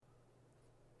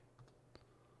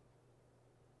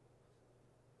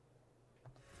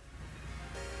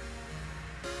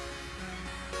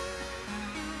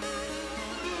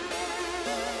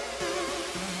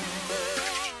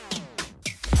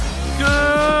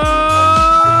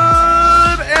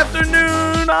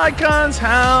Icons,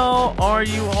 how are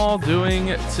you all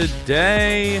doing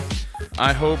today?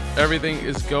 I hope everything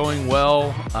is going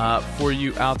well for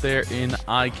you out there in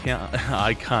Icon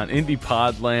Indie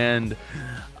Pod land.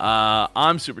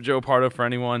 I'm Super Joe Pardo for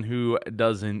anyone who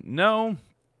doesn't know.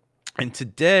 And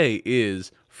today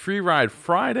is Free Ride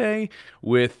Friday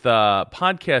with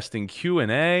podcasting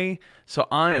Q&A. So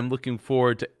I am looking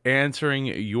forward to answering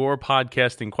your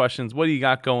podcasting questions. What do you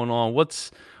got going on? What's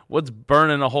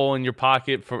burning a hole in your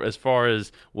pocket for as far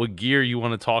as what gear you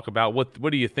want to talk about? What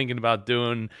are you thinking about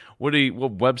doing? What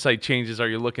website changes are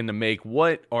you looking to make?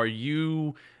 What are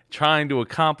you trying to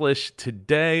accomplish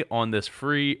today on this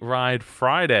Free Ride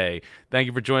Friday? Thank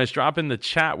you for joining us. Drop in the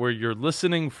chat where you're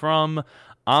listening from.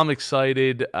 I'm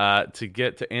excited to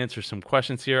get to answer some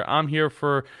questions here. I'm here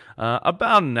for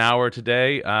about an hour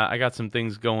today. I got some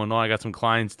things going on. I got some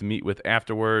clients to meet with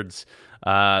afterwards.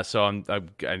 So I'm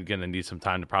gonna need some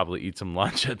time to probably eat some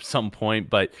lunch at some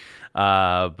point. But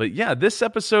yeah, this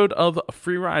episode of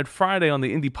Free Ride Friday on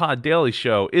the Indie Pod Daily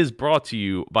Show is brought to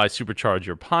you by Supercharge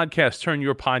Your Podcast. Turn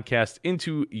your podcast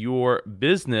into your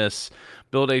business.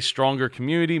 Build a stronger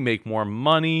community, make more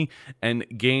money, and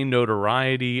gain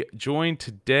notoriety. Join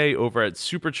today over at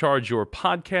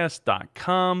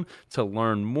superchargeyourpodcast.com to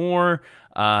learn more.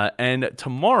 And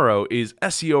tomorrow is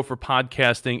SEO for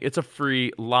Podcasting. It's a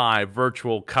free live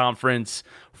virtual conference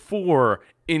for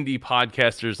indie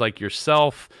podcasters like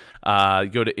yourself.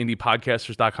 Go to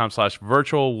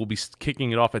indiepodcasters.com/virtual. We'll be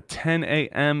kicking it off at 10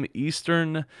 a.m.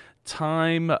 Eastern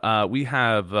time. We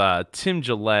have Tim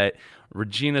Gillette,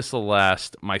 Regina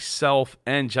Celeste, myself,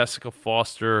 and Jessica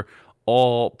Foster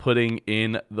all putting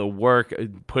in the work,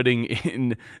 putting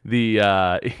in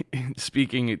the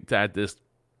speaking at this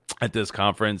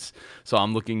conference. So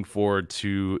I'm looking forward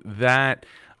to that.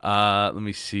 Let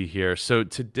me see here. So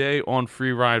today on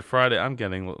Free Ride Friday, I'm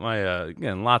getting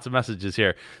lots of messages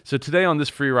here. So today on this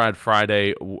Free Ride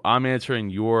Friday, I'm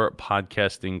answering your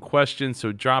podcasting questions.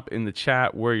 So drop in the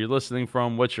chat where you're listening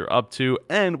from, what you're up to,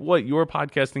 and what your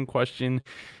podcasting question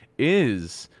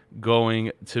is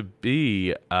going to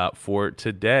be for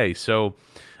today. So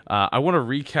I want to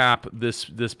recap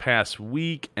this past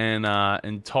week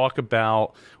and talk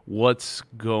about what's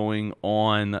going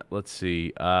on. Let's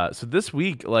see. So this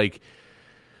week, I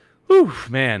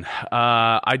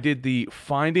did the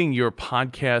Finding Your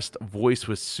Podcast Voice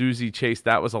with Susie Chase.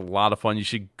 That was a lot of fun. You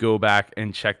should go back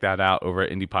and check that out over at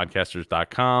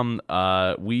indiepodcasters.com.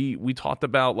 We talked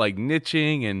about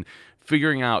niching and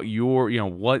figuring out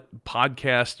what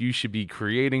podcast you should be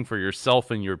creating for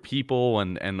yourself and your people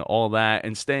and all that,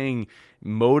 and staying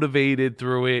motivated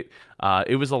through it.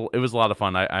 It was a lot of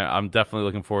fun. I'm definitely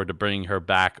looking forward to bringing her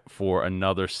back for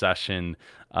another session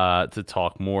to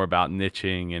talk more about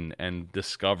niching and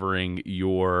discovering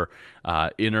your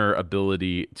inner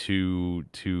ability to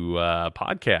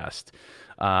podcast.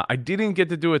 I didn't get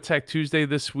to do a Tech Tuesday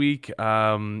this week.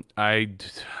 I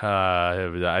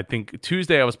think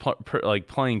Tuesday I was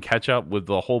playing catch up with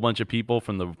a whole bunch of people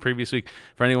from the previous week.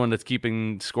 For anyone that's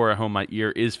keeping score at home, my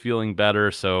ear is feeling better.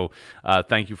 So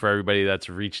thank you for everybody that's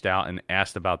reached out and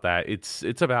asked about that.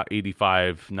 It's about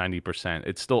 85-90%.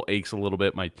 It still aches a little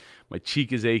bit. My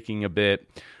cheek is aching a bit.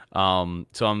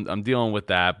 So I'm dealing with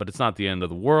that, but it's not the end of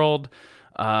the world.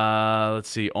 Let's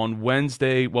see. On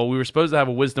Wednesday, we were supposed to have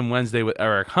a Wisdom Wednesday with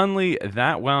Eric Hunley.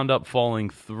 That wound up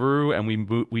falling through, and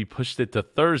we pushed it to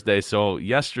Thursday. So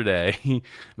yesterday,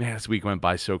 man, this week went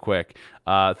by so quick.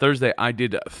 Thursday, I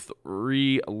did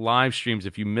 3 live streams.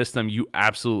 If you missed them, you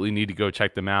absolutely need to go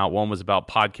check them out. One was about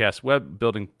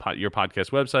building your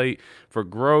podcast website for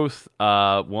growth.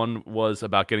 One was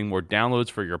about getting more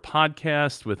downloads for your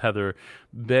podcast with Heather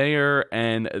Bayer,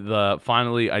 and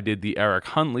finally, I did the Eric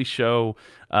Huntley show,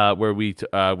 where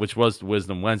which was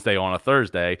Wisdom Wednesday on a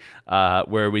Thursday,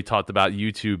 where we talked about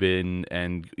YouTube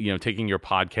and taking your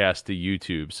podcast to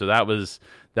YouTube. So that was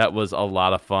a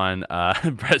lot of fun.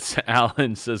 Brett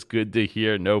Allen says, "Good to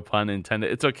hear." No pun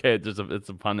intended. It's okay. It's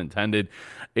a pun intended.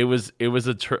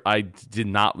 I did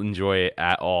not enjoy it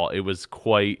at all. It was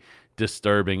quite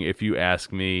disturbing, if you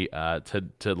ask me. To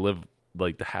live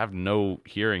to have no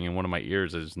hearing in one of my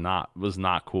ears was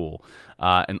not cool.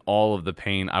 And all of the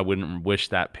pain, I wouldn't wish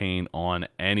that pain on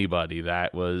anybody.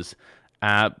 That was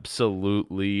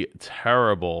absolutely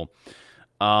terrible.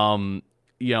 It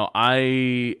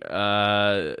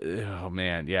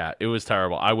was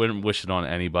terrible. I wouldn't wish it on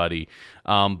anybody.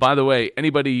 By the way,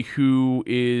 anybody who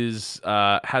has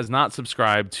not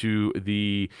subscribed to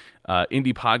the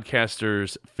Indie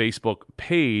Podcasters Facebook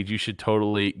page, you should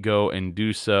totally go and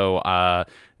do so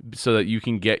that you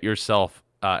can get yourself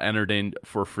entered in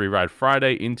for Free Ride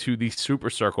Friday into the Super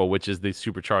Circle, which is the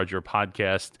Supercharge Your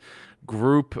Podcast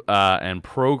group and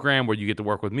program where you get to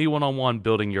work with me one-on-one,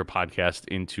 building your podcast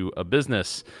into a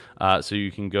business. So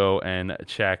you can go and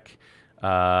check.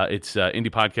 It's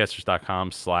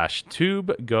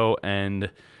indiepodcasters.com/tube. Go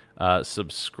and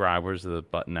subscribe. Where's the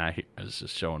button at here? It's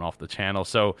just showing off the channel.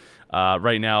 So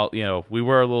right now, we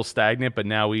were a little stagnant, but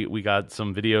now we got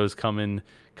some videos coming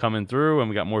through, and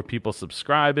we got more people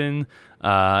subscribing,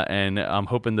 and I'm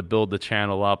hoping to build the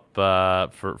channel up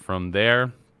from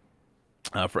there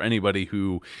for anybody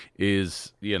who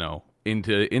is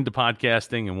into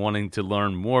podcasting and wanting to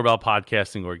learn more about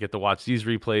podcasting, or get to watch these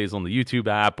replays on the YouTube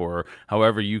app or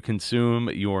however you consume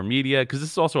your media, because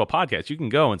this is also a podcast. You can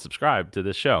go and subscribe to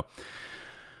this show.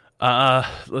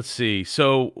 Let's see.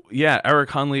 So yeah,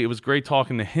 Eric Hunley, it was great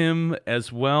talking to him,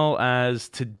 as well as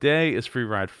today is Free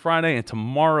Ride Friday, and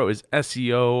tomorrow is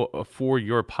SEO for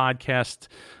your podcast,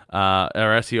 or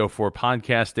SEO for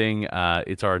podcasting.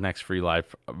 It's our next free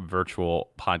live virtual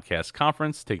podcast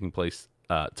conference taking place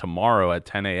tomorrow at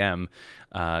 10 a.m.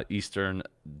 Eastern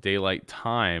Daylight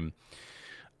Time.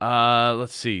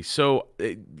 Let's see. So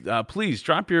please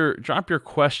drop your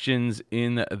questions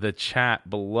in the chat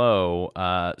below,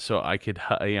 so I could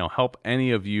help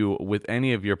any of you with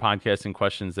any of your podcasting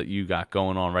questions that you got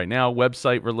going on right now,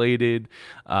 website related,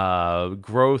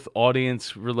 growth,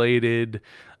 audience related,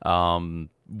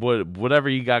 whatever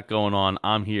you got going on.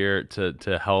 I'm here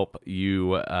to help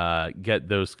you get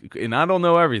those. And I don't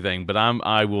know everything, but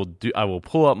I will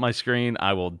pull up my screen,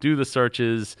 I will do the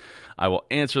searches, I will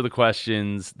answer the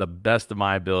questions the best of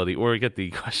my ability, or get the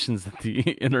questions that the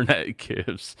internet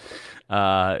gives,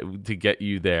 to get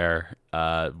you there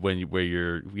where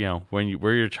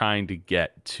you're trying to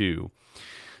get to.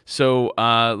 So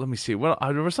let me see. Well,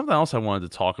 there was something else I wanted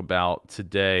to talk about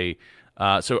today.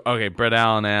 Okay, Brett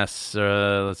Allen asks,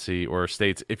 let's see, or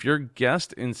states, if your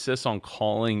guest insists on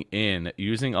calling in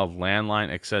using a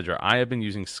landline, etc., I have been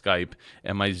using Skype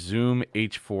and my Zoom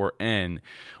H4n.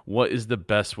 What is the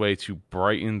best way to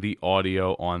brighten the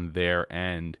audio on their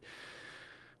end?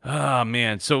 Oh,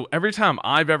 man. So every time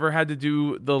I've ever had to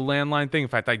do the landline thing, in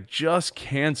fact, I just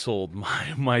canceled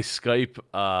my Skype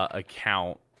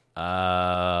account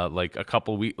like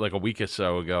a week or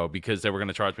so ago, because they were going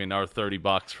to charge me another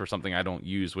 $30 for something I don't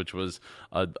use, which was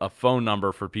a phone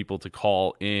number for people to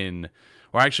call in.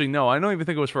 Or actually, no, I don't even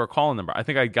think it was for a call-in number. I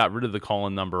think I got rid of the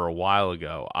call-in number a while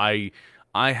ago. I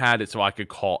had it so I could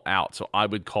call out, so I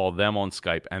would call them on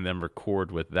Skype and then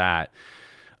record with that.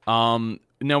 Now,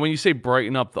 when you say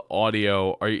brighten up the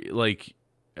audio, are you like,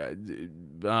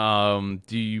 do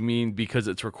you mean because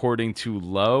it's recording too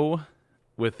low?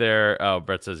 With their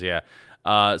Brett says yeah.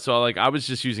 So like I was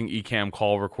just using Ecamm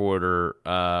call recorder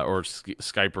or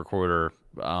Skype recorder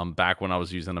back when I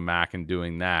was using a Mac and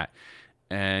doing that.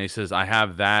 And he says I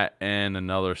have that and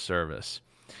another service.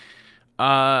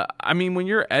 I mean, when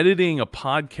you're editing a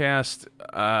podcast,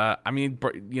 I mean,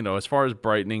 as far as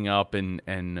brightening up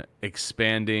and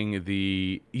expanding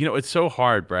the, it's so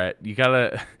hard, Brett. You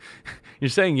gotta. You're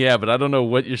saying yeah, but I don't know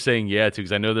what you're saying yeah to,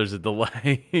 because I know there's a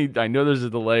delay. I know there's a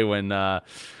delay when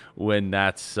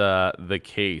that's the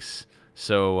case.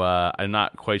 So I'm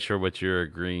not quite sure what you're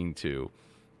agreeing to.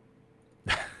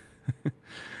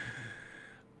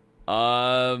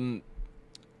 So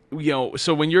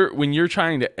when you're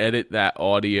trying to edit that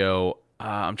audio,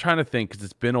 I'm trying to think, because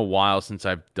it's been a while since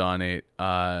I've done it.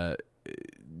 I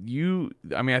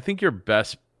think your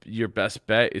best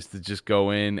bet is to just go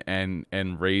in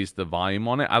and raise the volume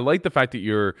on it. I like the fact that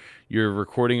you're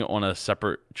recording it on a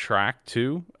separate track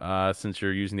too, since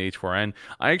you're using the H4n.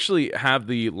 I actually have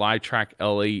the LiveTrack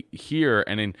L8 here,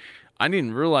 and I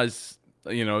didn't realize,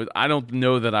 I don't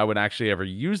know that I would actually ever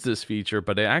use this feature,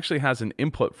 but it actually has an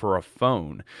input for a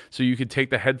phone. So you could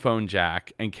take the headphone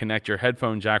jack and connect your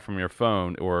headphone jack from your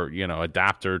phone, or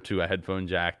adapter to a headphone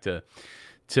jack to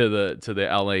the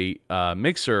L8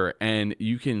 mixer, and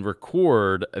you can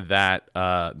record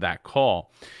that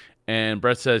call. And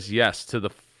Brett says yes to the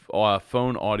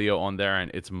phone audio on there, and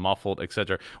it's muffled,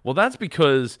 etc. Well, that's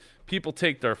because people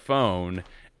take their phone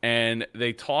and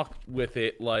they talk with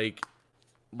it like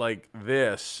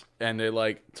this, and they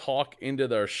like talk into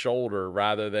their shoulder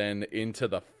rather than into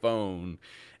the phone.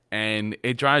 And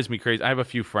it drives me crazy. I have a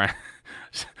few friends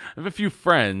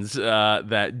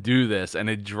that do this, and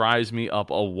it drives me up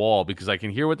a wall, because I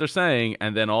can hear what they're saying,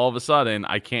 and then all of a sudden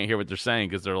I can't hear what they're saying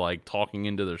because they're like talking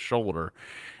into their shoulder,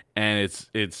 and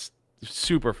it's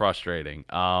super frustrating.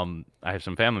 I have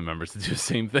some family members that do the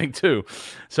same thing too.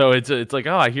 So it's like,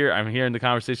 oh, I'm hearing the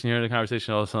conversation, all of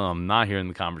a sudden I'm not hearing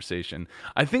the conversation.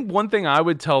 I think one thing I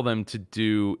would tell them to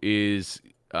do is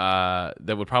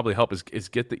that would probably help is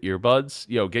get the earbuds,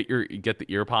 get the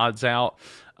ear pods out,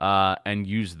 and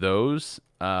use those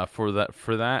for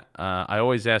that. I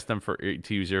always ask them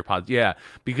to use ear pods. Yeah,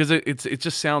 because it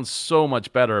just sounds so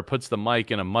much better. It puts the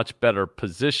mic in a much better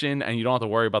position, and you don't have to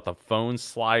worry about the phone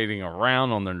sliding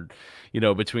around on their,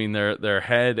 between their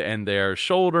head and their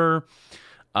shoulder.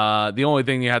 The only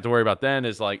thing you have to worry about then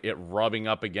is like it rubbing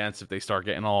up against if they start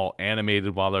getting all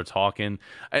animated while they're talking.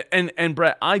 And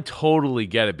Brett, I totally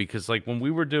get it, because like when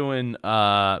we were doing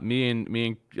me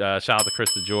and shout out to Chris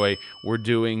DeJoy, we're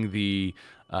doing the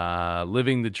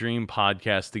Living the Dream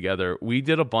podcast together. We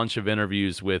did a bunch of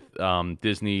interviews with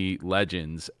Disney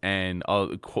legends, and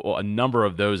a number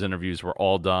of those interviews were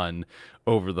all done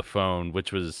over the phone,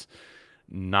 which was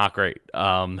not great.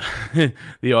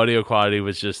 The audio quality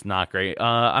was just not great.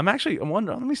 I'm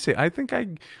wondering, let me see. I think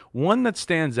one that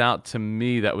stands out to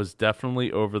me that was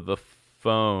definitely over the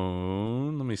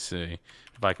phone. Let me see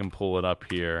if I can pull it up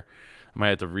here. I might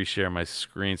have to reshare my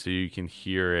screen so you can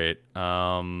hear it.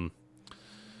 Who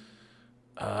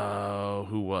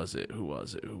was it?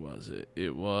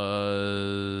 It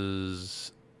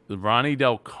was Ronnie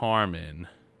Del Carmen.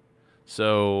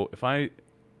 So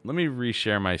let me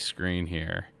reshare my screen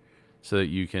here so that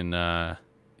you can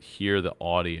hear the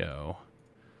audio.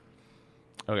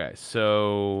 Okay,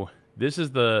 so this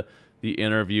is the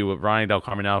interview with Ronnie Del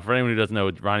Carmen. Now, for anyone who doesn't know,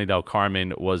 Ronnie Del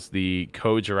Carmen was the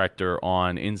co-director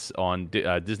on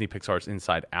Disney Pixar's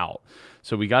Inside Out.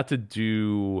 So we got to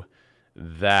do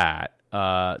that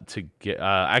to get.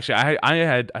 Actually,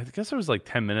 I guess it was like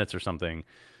 10 minutes or something.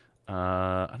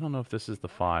 I don't know if this is the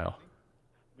file.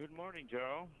 Good morning,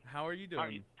 Joe. How are you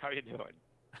doing? How are you doing?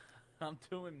 I'm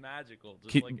doing magical,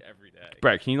 just like every day.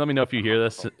 Brett, can you let me know if you hear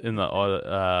this in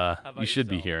the you should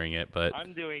be hearing it, but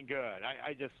I'm doing good.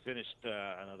 I just finished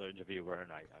another interview where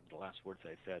the last words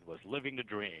I said was living the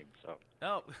dream. So.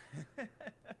 Oh.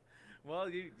 Well,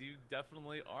 you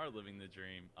definitely are living the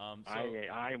dream.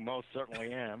 I most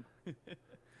certainly am.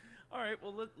 All right,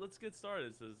 well, let's get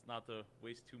started. This is not to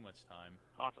waste too much time.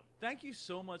 Awesome. Thank you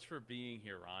so much for being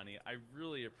here, Ronnie. I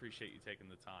really appreciate you taking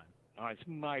the time. It's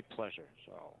my pleasure.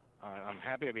 So I'm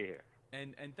happy to be here.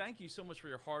 And thank you so much for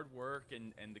your hard work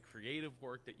and the creative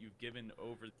work that you've given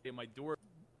over in my door.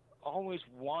 Always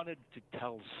wanted to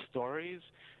tell stories.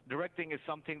 Directing is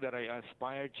something that I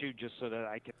aspire to just so that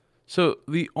I can. So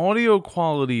the audio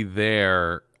quality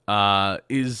there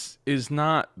is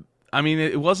not. I mean,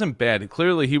 it wasn't bad.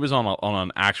 Clearly, he was on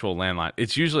an actual landline.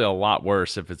 It's usually a lot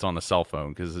worse if it's on a cell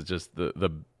phone, because it's just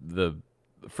the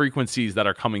frequencies that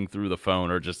are coming through the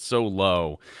phone are just so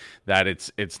low that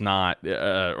it's not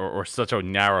or such a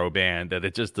narrow band that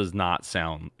it just does not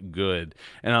sound good.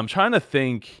 And I'm trying to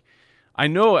think. I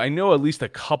know at least a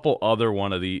couple other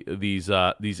one of these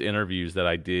interviews that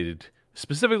I did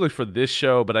specifically for this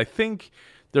show, but I think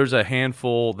there's a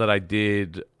handful that I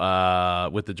did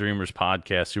with the Dreamers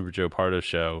podcast, Super Joe Pardo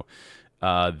show,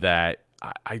 that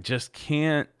I just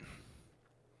can't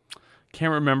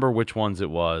remember which ones it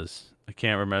was. I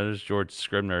can't remember. There's George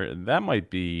Scribner. That might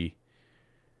be.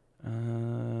 I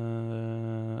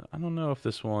don't know if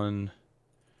this one.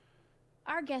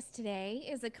 Our guest today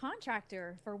is a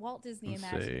contractor for Walt Disney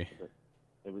Imagineering.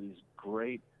 There were these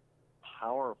great,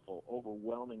 powerful,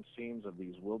 overwhelming scenes of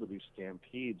these wildebeest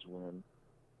stampedes when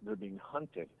they're being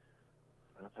hunted.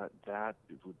 And I thought that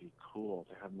would be cool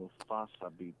to have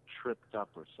Mufasa be tripped up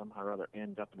or somehow or other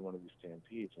end up in one of these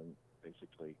stampedes and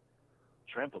basically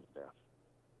trampled to death.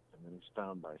 And then he's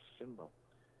found by Simba.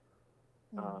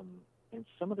 And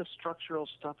some of the structural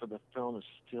stuff of the film is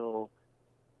still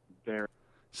there.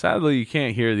 Sadly, you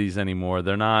can't hear these anymore.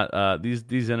 They're not.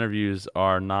 These interviews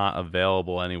are not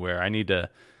available anywhere. I need to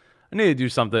do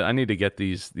something. I need to get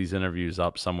these interviews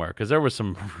up somewhere, because there were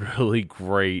some really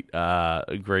great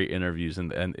interviews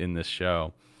in this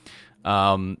show.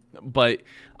 But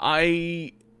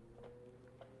I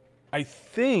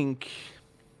think.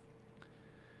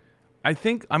 I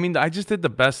mean, I just did the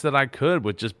best that I could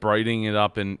with just brightening it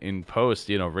up in post,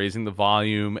 raising the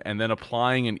volume and then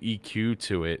applying an EQ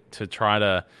to it to try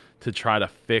to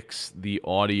fix the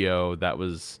audio that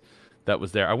was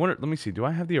there. I wonder. Let me see. Do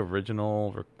I have the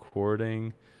original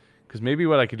recording? Because maybe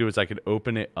what I could do is I could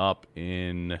open it up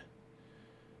in.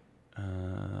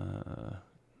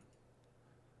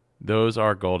 Those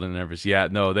are golden interviews. Yeah,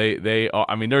 no, they are.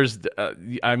 I mean, there's.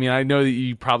 I know that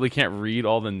you probably can't read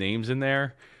all the names in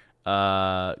there.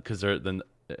 Because they're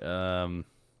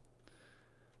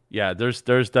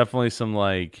there's definitely some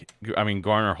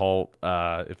Garner Holt,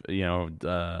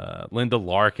 Linda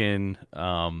Larkin,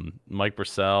 Mike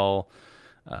Purcell,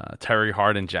 Terry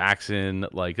Hardin Jackson.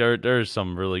 There's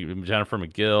some really Jennifer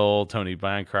McGill, Tony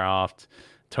Bancroft,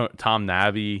 Tom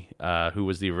Navi, who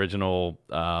was the original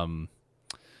Tom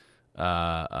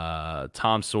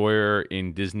Sawyer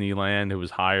in Disneyland, who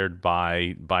was hired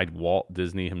by Walt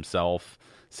Disney himself,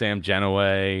 Sam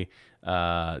Genoway,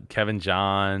 Kevin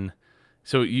John.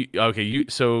 So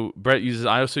so Brett uses.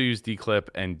 I also use Declip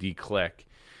and Declick.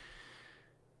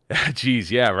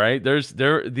 Geez, yeah, right.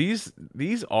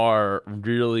 These are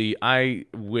really. I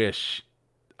wish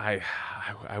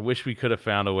we could have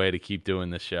found a way to keep doing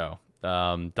this show.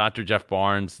 Dr. Jeff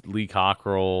Barnes, Lee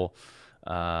Cockrell,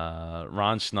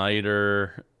 Ron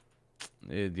Schneider.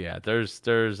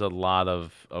 There's a lot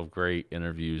of great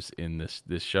interviews in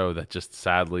this show that just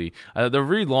sadly they're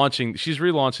relaunching. She's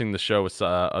relaunching the show with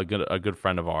a good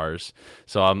friend of ours.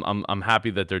 So I'm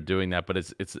happy that they're doing that, but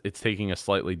it's taking a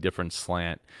slightly different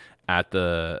slant at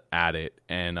it,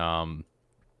 and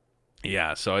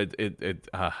so it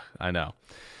I know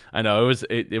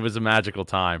it was a magical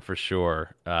time for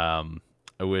sure. I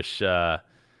wish I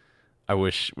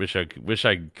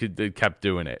could have kept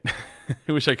doing it.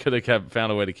 I wish I could have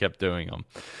found a way to keep doing them.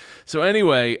 So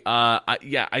anyway,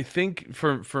 I think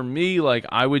for me, like,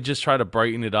 I would just try to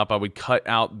brighten it up. I would cut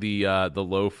out the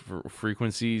low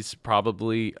frequencies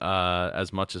probably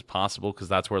as much as possible, because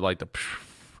that's where like the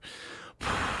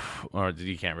or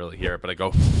you can't really hear it, but I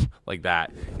go like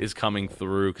that is coming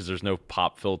through because there's no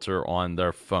pop filter on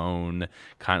their phone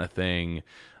kind of thing.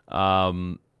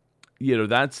 That's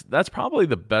probably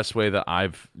the best way that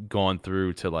I've gone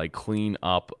through to like clean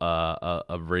up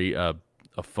a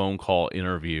phone call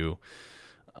interview.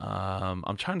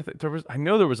 I'm trying to think. I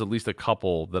know there was at least a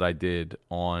couple that I did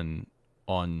on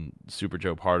Super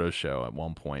Joe Pardo's show at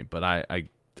one point, but I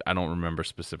don't remember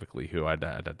specifically who. I'd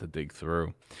have to dig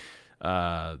through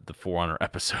the 400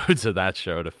 episodes of that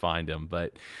show to find him.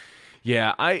 But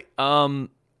yeah, I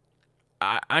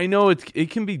know it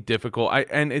can be difficult.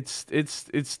 It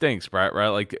stinks, right?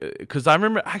 Like, because I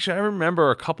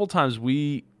remember a couple times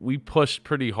we pushed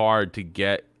pretty hard to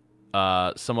get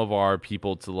some of our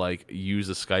people to like use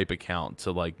a Skype account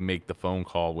to like make the phone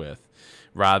call with,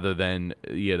 rather than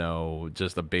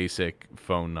just a basic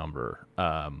phone number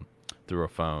through a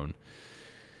phone.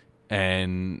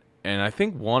 And I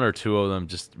think one or two of them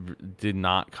just did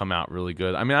not come out really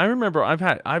good. I mean, I remember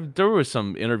there were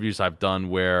some interviews I've done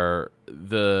where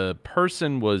the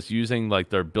person was using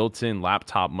like their built-in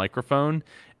laptop microphone,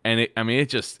 and it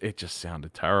just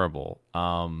sounded terrible.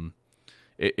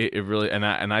 It really,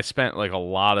 and I spent like a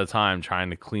lot of time trying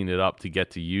to clean it up to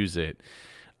get to use it.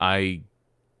 I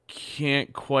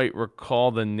can't quite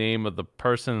recall the name of the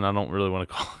person, and I don't really want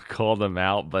to call them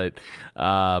out, but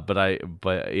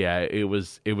yeah, it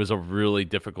was a really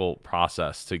difficult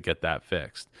process to get that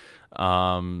fixed.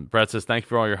 Brett says, "Thank you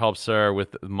for all your help, sir.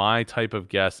 With my type of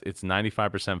guest, it's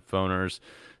 95% phoners.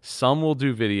 Some will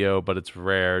do video, but it's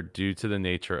rare due to the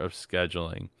nature of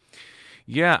scheduling."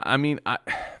 Yeah, I mean,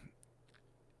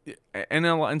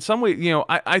 in some way,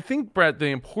 I think, Brett, the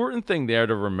important thing there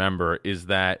to remember is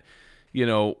that,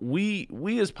 we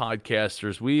as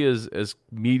podcasters, we as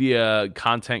media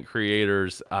content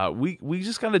creators, we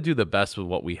just got to do the best with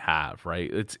what we have,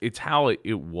 right? It's how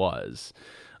it was.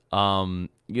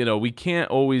 We can't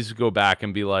always go back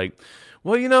and be like,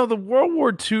 well, the World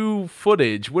War II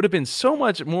footage would have been so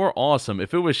much more awesome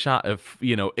if it was shot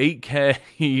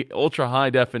 8K ultra high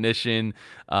definition,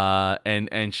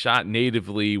 and shot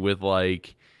natively with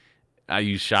like, I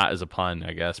use shot as a pun,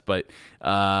 I guess, but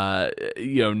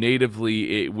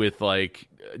natively with like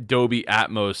Dolby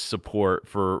Atmos support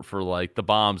for like the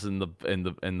bombs and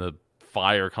the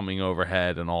fire coming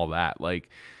overhead and all that. Like,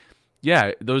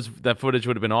 yeah, that footage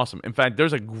would have been awesome. In fact,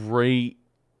 there's a great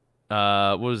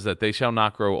what was that? They Shall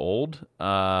Not Grow Old.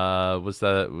 Was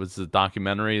the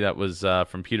documentary that was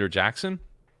from Peter Jackson.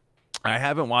 I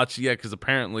haven't watched it yet because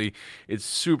apparently it's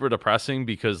super depressing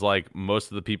because like most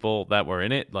of the people that were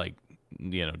in it like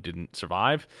didn't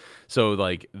survive. So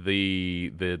like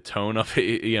the tone of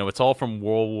it, it's all from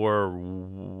World War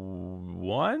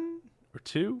I or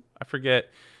II, I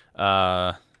forget.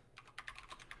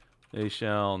 They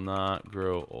Shall Not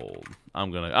Grow Old.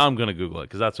 I'm gonna Google it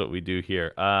because that's what we do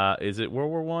here. Is it World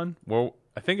War One?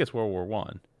 I think it's World War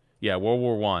One. Yeah, World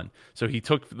War One. So he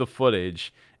took the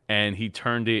footage and he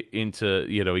turned it into,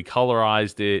 he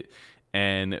colorized it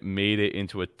and made it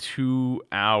into a 2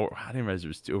 hour. I didn't realize it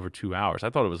was over 2 hours. I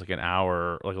thought it was like an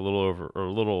hour, like a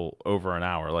little over an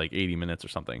hour, like 80 minutes or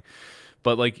something.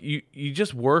 But like you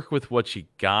just work with what you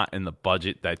got and the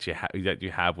budget that you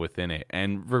have within it.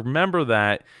 And remember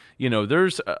that,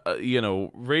 there's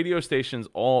radio stations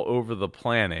all over the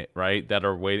planet, right, that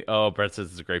are waiting. Oh, Brett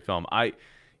says it's a great film. I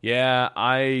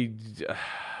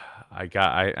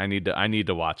need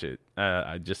to watch it.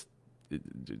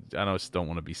 I just don't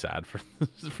want to be sad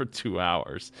for 2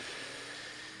 hours.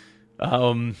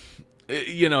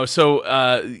 There's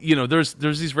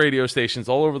these radio stations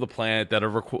all over the planet that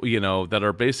are that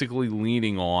are basically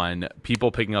leaning on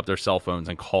people picking up their cell phones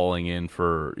and calling in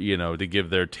for to give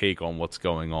their take on what's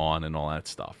going on and all that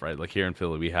stuff, right? Like here in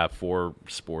Philly, we have 4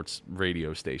 sports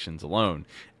radio stations alone,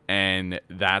 and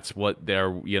that's what they're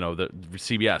the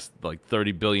CBS, like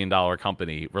 $30 billion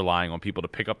company, relying on people to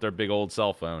pick up their big old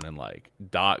cell phone and like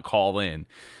call in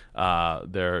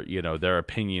their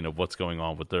opinion of what's going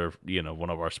on with their one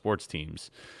of our sports teams.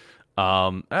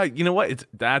 You know what?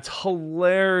 That's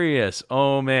hilarious.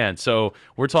 Oh man. So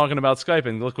we're talking about Skype,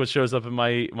 and look what shows up in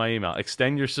my email.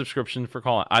 Extend your subscription for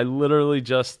calling. I literally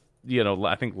just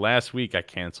I think last week I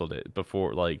canceled it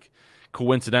before, like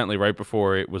coincidentally right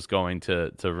before it was going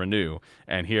to renew,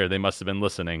 and here they must have been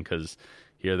listening, because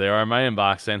here they are in my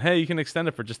inbox saying, hey, you can extend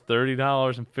it for just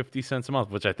 $30.50 a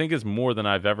month, which I think is more than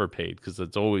I've ever paid, because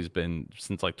it's always been,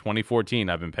 since like 2014,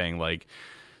 I've been paying like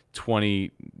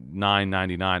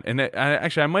 $29.99. And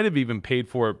I might have even paid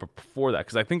for it before that,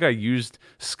 because I think I used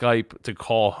Skype to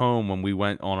call home when we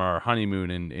went on our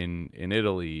honeymoon in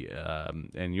Italy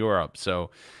and Europe. So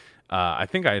I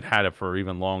think I had it for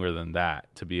even longer than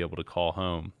that to be able to call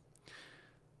home.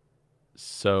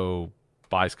 So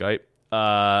bye, Skype.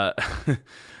 Where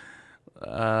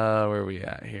are we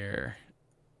at here?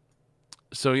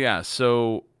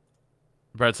 So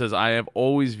Brett says, I have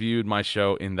always viewed my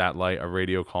show in that light, a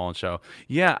radio call-in show.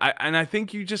 Yeah, I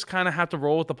think you just kind of have to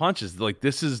roll with the punches. Like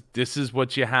this is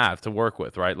what you have to work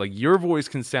with, right? Like your voice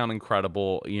can sound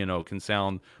incredible, can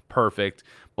sound perfect,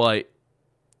 but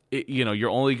you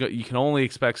can only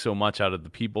expect so much out of the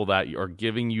people that are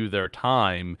giving you their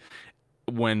time,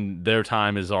 when their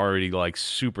time is already like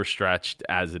super stretched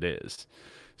as it is.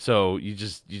 So you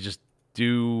just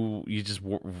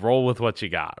roll with what you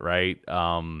got, right?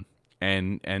 And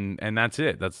that's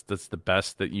it. That's the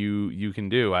best that you can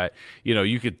do.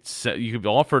 You could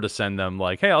offer to send them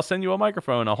like, hey, I'll send you a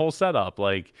microphone, a whole setup,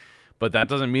 like, but that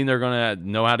doesn't mean they're going to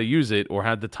know how to use it or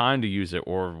have the time to use it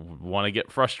or want to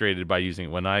get frustrated by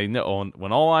using it. When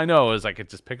all I know is I could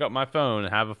just pick up my phone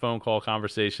and have a phone call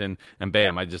conversation, and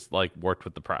bam, I just like worked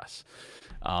with the press.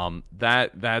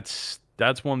 That's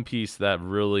one piece that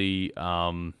really,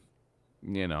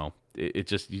 you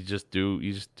just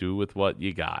do with what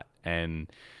you got,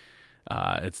 and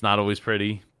it's not always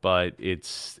pretty, but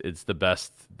it's the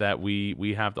best that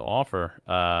we have to offer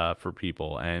for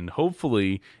people. And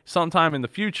hopefully sometime in the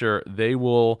future they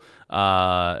will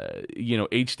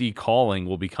HD calling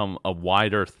will become a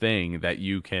wider thing that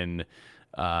you can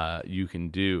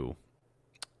do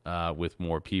with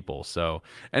more people. So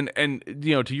and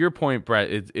to your point, Brett,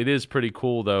 it is pretty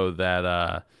cool though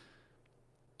that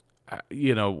at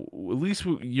least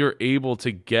you're able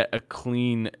to get a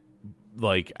clean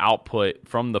like output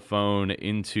from the phone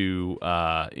into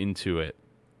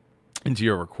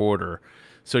your recorder,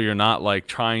 so you're not like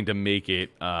trying to make it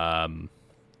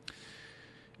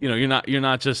you're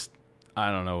not just, I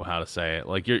don't know how to say it,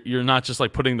 like you're not just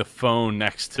like putting the phone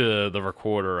next to the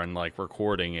recorder and like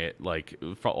recording it like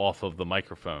off of the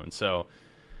microphone. So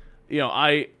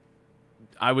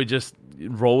I would just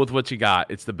roll with what you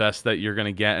got. It's the best that you're going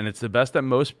to get, and it's the best that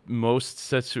most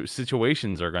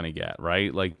situations are going to get,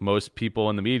 right? Like most people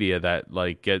in the media that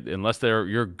like get, unless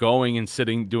you're going and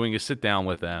doing a sit down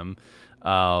with them,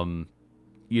 and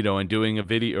doing a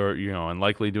video, or and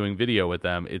likely doing video with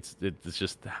them. It's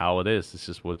just how it is. It's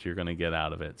just what you're going to get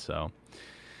out of it. So,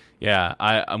 yeah,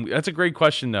 that's a great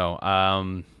question though.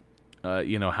 How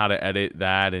to edit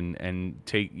that and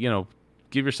take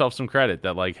give yourself some credit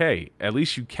that like, hey, at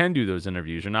least you can do those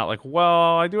interviews. You're not like,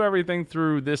 well, I do everything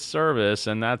through this service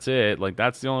and that's it. Like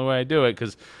that's the only way I do it.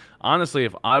 Because honestly,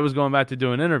 if I was going back to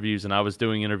doing interviews and I was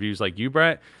doing interviews like you,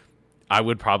 Brett, I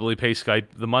would probably pay Skype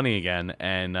the money again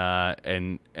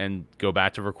and go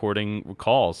back to recording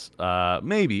calls.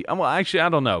 Maybe. Well, actually, I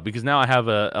don't know, because now I have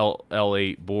a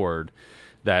L8 board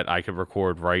that I could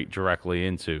record right directly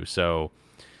into. So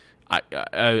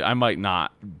I might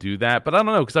not do that, but I don't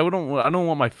know, because I don't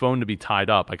want my phone to be tied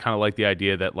up. I kind of like the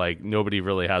idea that like nobody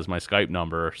really has my Skype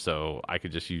number, so I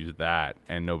could just use that,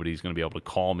 and nobody's going to be able to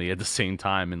call me at the same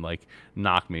time and like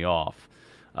knock me off.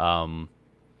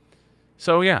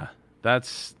 So yeah,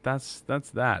 that's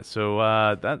that.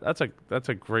 So that's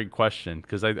a great question,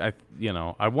 because I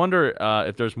wonder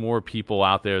if there's more people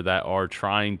out there that are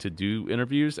trying to do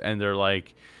interviews and they're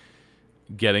like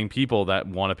getting people that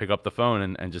want to pick up the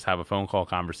phone and just have a phone call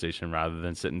conversation rather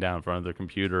than sitting down in front of their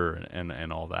computer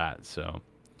and all that. So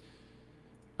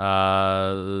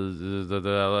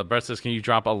The Brett says, can you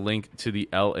drop a link to the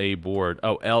LA board?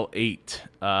 Oh,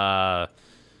 L8.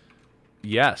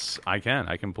 Yes, I can.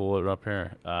 I can pull it up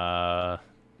here.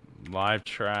 Live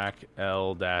track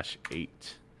L-8.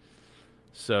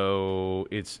 So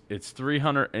it's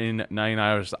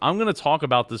 $399. I'm going to talk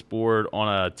about this board on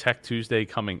a Tech Tuesday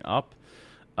coming up.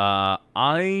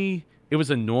 It was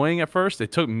annoying at first.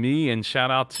 It took me, and shout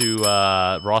out to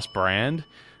Ross Brand,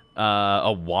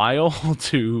 a while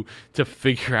to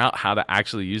figure out how to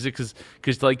actually use it, because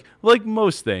like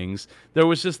most things, there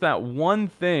was just that one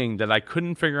thing that I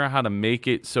couldn't figure out how to make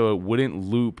it so it wouldn't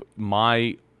loop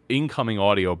my incoming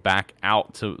audio back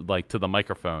out to the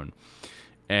microphone.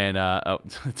 And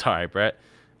it's all right, Brett.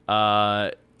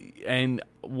 And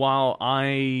while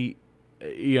I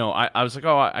was like,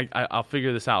 I'll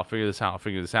figure this out.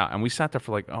 And we sat there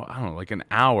for an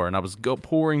hour, and I was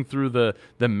pouring through the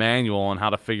manual on how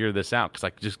to figure this out because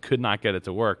I just could not get it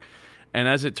to work. And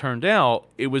as it turned out,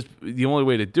 it was the only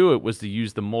way to do it was to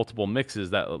use the multiple mixes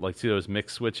that see those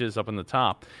mix switches up in the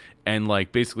top, and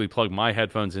basically plug my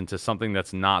headphones into something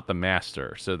that's not the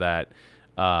master, so that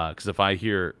because if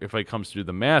it comes through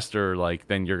the master,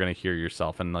 then you're gonna hear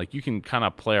yourself, and you can kind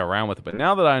of play around with it. But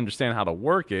now that I understand how to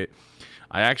work it,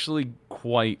 I actually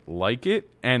quite like it,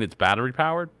 and it's battery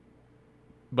powered.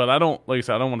 But I don't, like I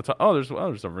said, I don't want to talk. Oh,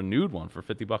 there's a renewed one for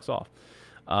 $50 off.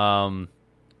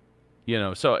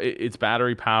 So it's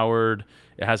battery powered.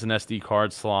 It has an SD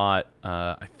card slot.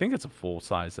 I think it's a full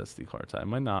size SD card slot. It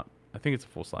might not. I think it's a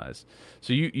full size.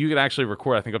 So you could actually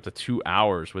record, I think, up to 2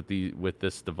 hours with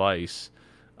this device,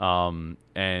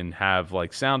 and have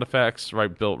sound effects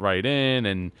built right in,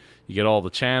 and you get all the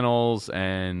channels,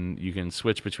 and you can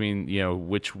switch between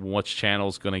which channel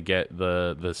is going to get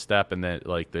the step, and then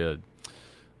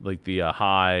the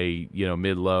high,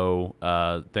 mid low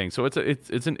thing. So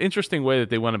it's an interesting way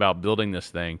that they went about building this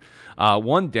thing.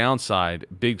 One downside,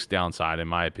 big downside in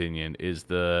my opinion, is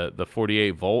the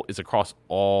 48 volt is across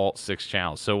all 6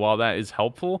 channels. So while that is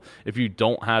helpful, if you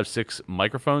don't have 6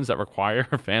 microphones that require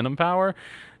phantom power,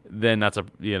 then that's a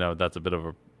bit of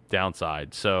a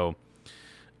downside. So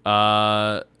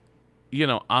I'm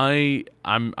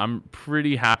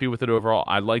pretty happy with it overall.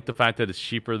 I like the fact that it's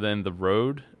cheaper than the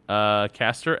Rode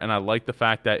Caster, and I like the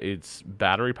fact that it's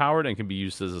battery powered and can be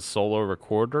used as a solo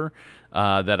recorder,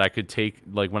 that I could take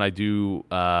when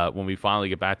we finally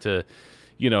get back to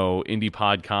Indie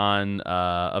PodCon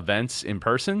events in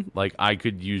person. I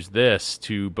could use this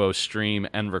to both stream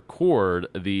and record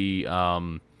the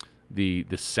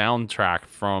soundtrack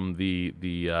from the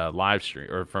live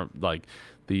stream, or from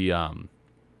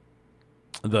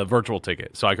the virtual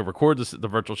ticket. So I could record the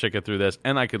virtual ticket through this,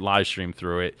 and I could live stream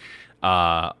through it,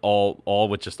 all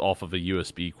with just off of a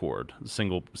USB cord,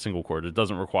 single cord. It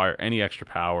doesn't require any extra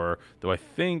power, though I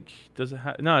think it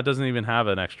doesn't even have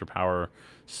an extra power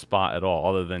spot at all,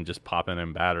 other than just popping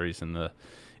in batteries in the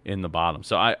bottom.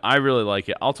 So I really like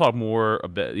it. I'll talk more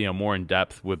in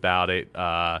depth about it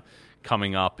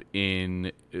coming up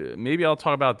in maybe I'll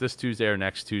talk about this Tuesday or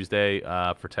next Tuesday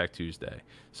for Tech Tuesday.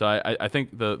 So I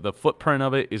think the footprint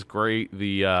of it is great,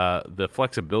 the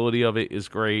flexibility of it is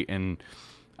great, and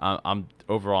I'm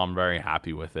very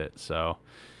happy with it. So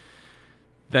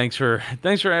thanks for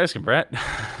asking, Brett.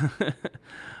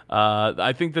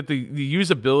 I think that the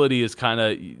usability is kind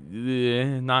of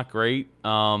not great.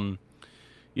 So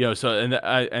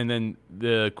and then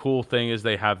the cool thing is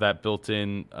they have that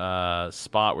built-in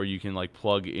spot where you can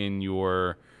plug in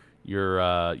your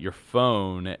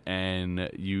phone, and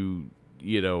you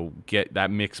get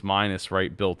that mix minus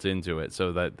built into it,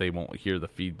 so that they won't hear the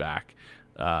feedback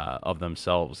of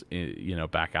themselves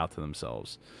back out to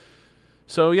themselves.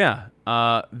 So yeah,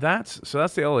 that's the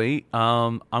L8.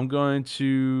 I'm going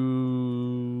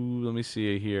to, let me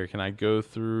see here. Can I go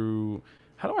through?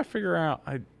 How do I figure out?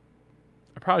 I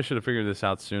probably should have figured this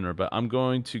out sooner, but I'm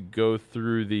going to go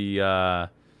through the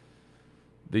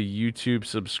YouTube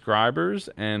subscribers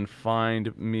and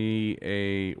find me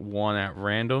a one at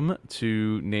random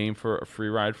to name for a Free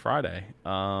Ride Friday,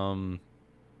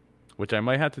 which I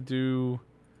might have to do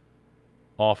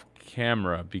off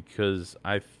camera, because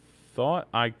I thought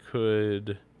I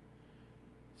could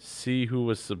see who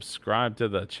was subscribed to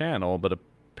the channel, but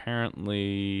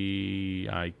apparently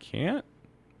I can't.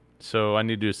 So I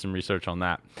need to do some research on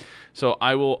that. So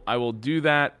I will do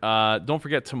that. Don't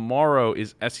forget, tomorrow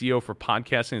is SEO for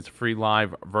Podcasting. It's a free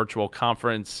live virtual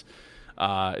conference.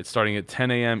 It's starting at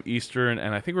 10 a.m. Eastern,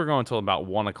 and I think we're going until about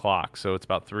 1 o'clock. So it's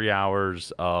about 3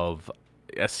 hours of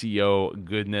SEO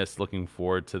goodness. Looking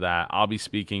forward to that. I'll be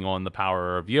speaking on the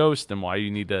power of Yoast and why you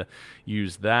need to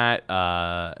use that,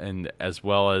 and as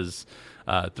well as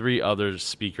 3 other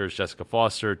speakers, Jessica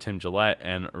Foster, Tim Gillette,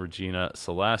 and Regina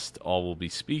Celeste, all will be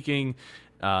speaking.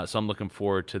 So I'm looking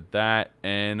forward to that.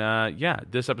 And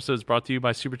this episode is brought to you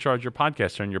by Supercharge Your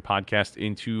Podcast. Turn your podcast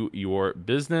into your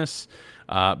business,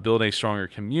 build a stronger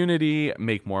community,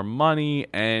 make more money,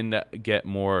 and get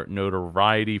more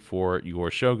notoriety for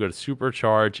your show. Go to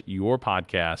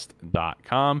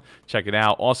superchargeyourpodcast.com. Check it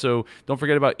out. Also, don't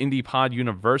forget about IndiePod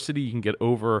University. You can get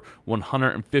over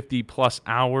 150 plus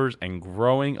hours and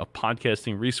growing of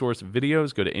podcasting resource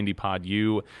videos. Go to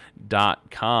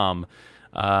indiepodu.com.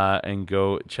 And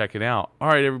go check it out. All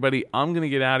right, everybody, I'm going to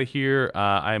get out of here.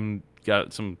 I'm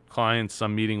got some clients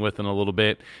I'm meeting with in a little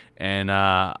bit, and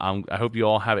I hope you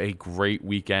all have a great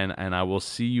weekend, and I will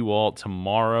see you all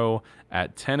tomorrow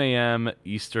at 10 a.m.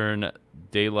 Eastern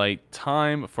Daylight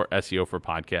Time for SEO for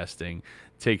Podcasting.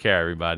 Take care, everybody.